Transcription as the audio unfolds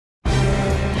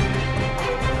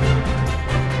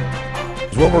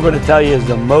what we're going to tell you is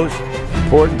the most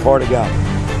important part of golf.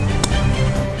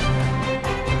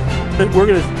 We're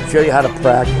going to show you how to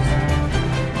practice.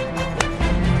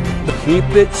 Keep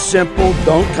it simple,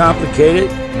 don't complicate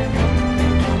it.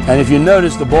 And if you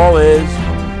notice, the ball is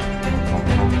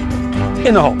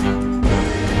in the hole.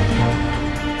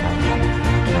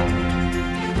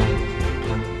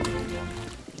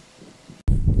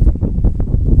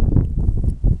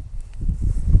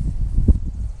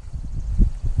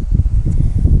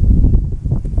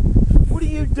 What are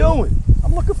you doing?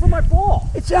 I'm looking for my ball.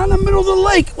 It's out in the middle of the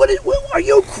lake. What are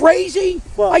you crazy?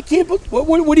 Well, I can't. What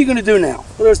are you going to do now?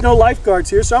 Well, there's no lifeguards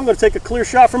here, so I'm going to take a clear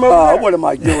shot from over there. What am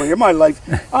I doing here? My life.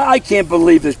 I can't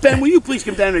believe this. Ben, will you please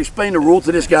come down and explain the rule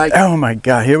to this guy? Oh my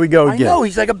God, here we go again. I know,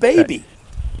 he's like a baby.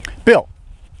 Bill,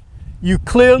 you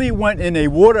clearly went in a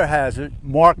water hazard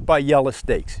marked by yellow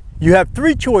stakes. You have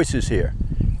three choices here.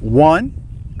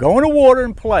 1, go in the water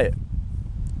and play it.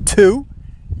 2,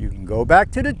 you can go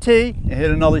back to the tee and hit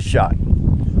another shot.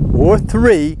 Or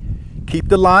 3, keep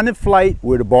the line in flight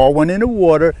where the ball went in the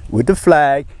water with the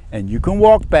flag, and you can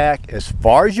walk back as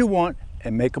far as you want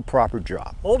and make a proper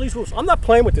drop. All these rules. I'm not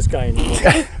playing with this guy anymore.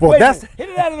 Well, hit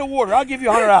it out of the water. I'll give you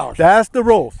 $100. That's the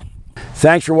rules.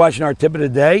 Thanks for watching our tip of the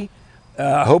day.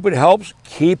 I hope it helps.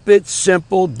 Keep it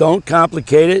simple. Don't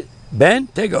complicate it. Ben,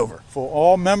 take over. For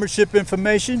all membership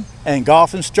information and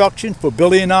golf instruction for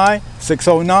Billy and I,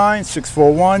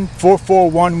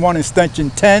 609-641-4411 extension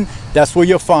 10. That's where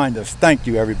you'll find us. Thank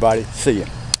you, everybody. See you.